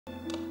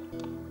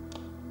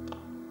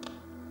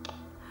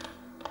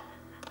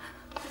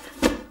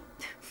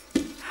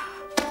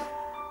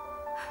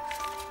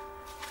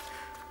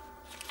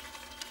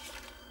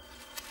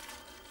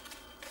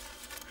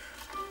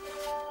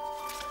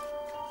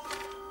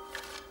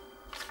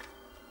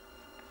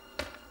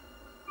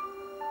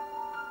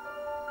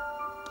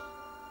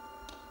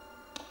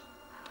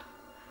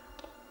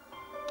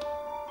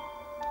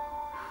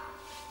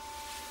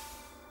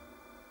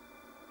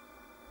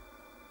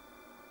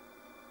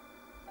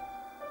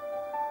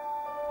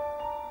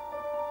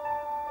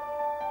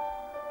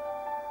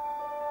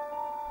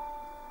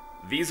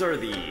These are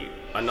the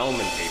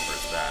annulment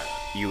papers that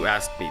you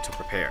asked me to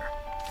prepare.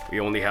 We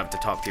only have to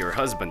talk to your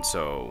husband,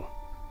 so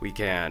we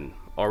can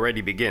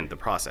already begin the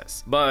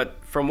process. But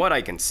from what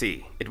I can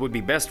see, it would be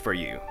best for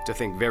you to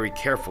think very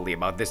carefully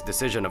about this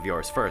decision of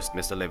yours first,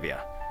 Miss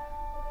Olivia.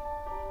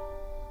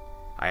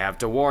 I have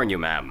to warn you,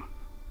 ma'am,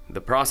 the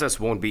process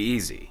won't be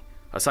easy.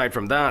 Aside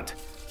from that,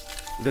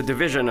 the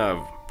division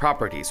of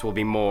properties will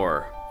be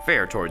more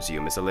fair towards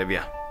you, Miss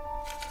Olivia.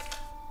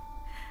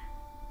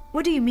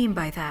 What do you mean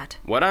by that?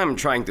 What I'm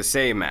trying to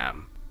say,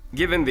 ma'am,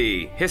 given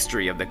the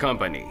history of the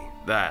company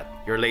that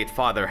your late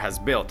father has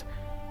built,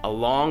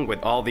 along with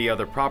all the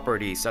other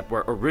properties that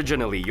were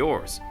originally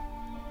yours,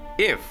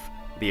 if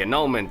the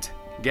annulment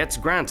gets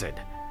granted,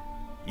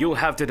 you'll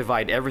have to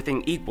divide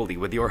everything equally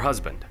with your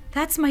husband.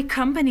 That's my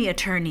company,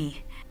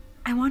 attorney.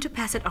 I want to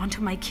pass it on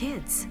to my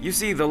kids. You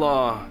see, the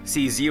law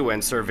sees you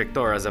and Sir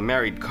Victor as a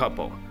married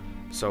couple,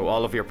 so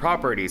all of your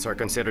properties are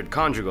considered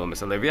conjugal,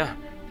 Miss Olivia.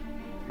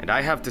 And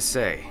I have to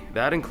say,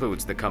 that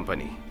includes the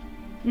company.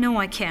 No,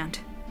 I can't.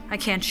 I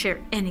can't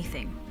share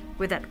anything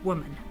with that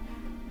woman.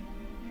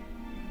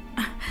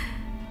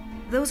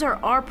 Those are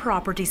our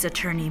properties,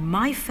 attorney,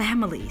 my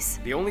family's.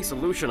 The only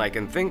solution I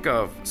can think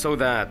of so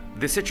that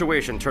the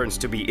situation turns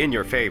to be in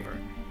your favor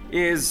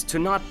is to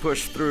not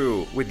push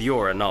through with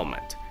your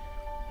annulment.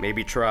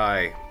 Maybe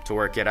try to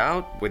work it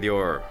out with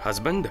your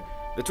husband.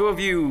 The two of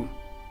you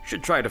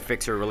should try to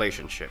fix your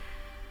relationship.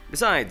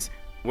 Besides,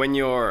 when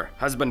your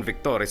husband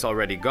Victor is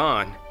already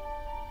gone,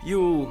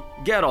 you'll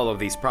get all of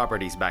these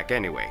properties back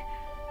anyway.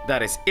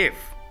 That is if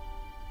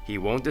he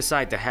won't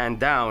decide to hand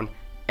down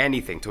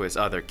anything to his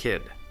other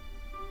kid.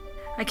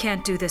 I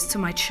can't do this to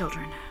my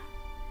children.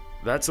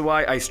 That's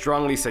why I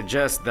strongly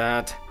suggest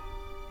that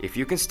if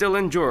you can still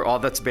endure all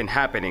that's been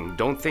happening,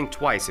 don't think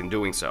twice in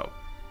doing so.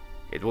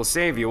 It will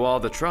save you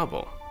all the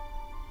trouble.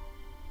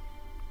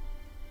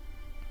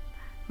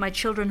 My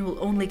children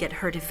will only get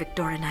hurt if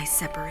Victor and I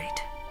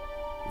separate.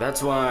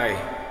 That's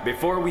why,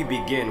 before we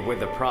begin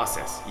with the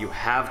process, you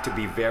have to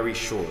be very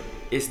sure.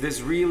 Is this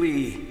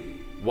really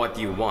what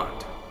you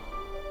want?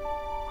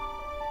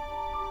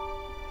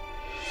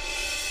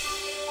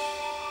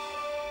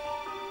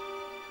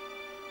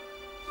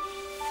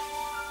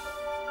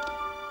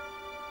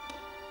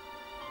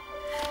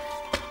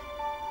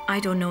 I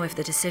don't know if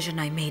the decision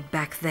I made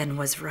back then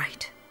was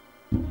right.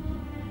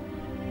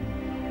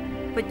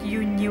 But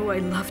you knew I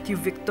loved you,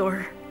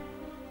 Victor.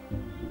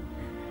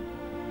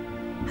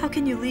 How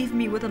can you leave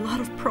me with a lot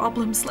of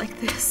problems like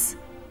this?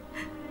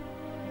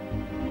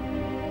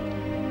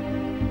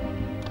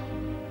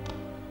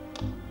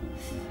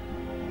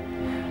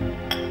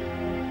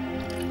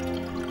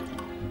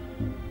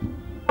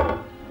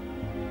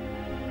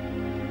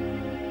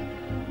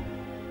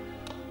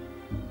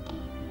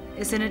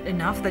 Isn't it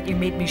enough that you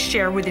made me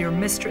share with your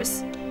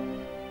mistress?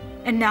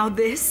 And now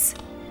this?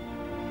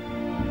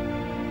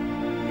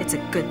 It's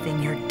a good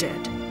thing you're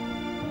dead.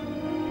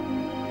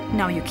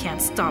 Now you can't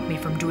stop me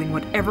from doing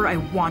whatever I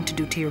want to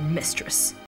do to your mistress.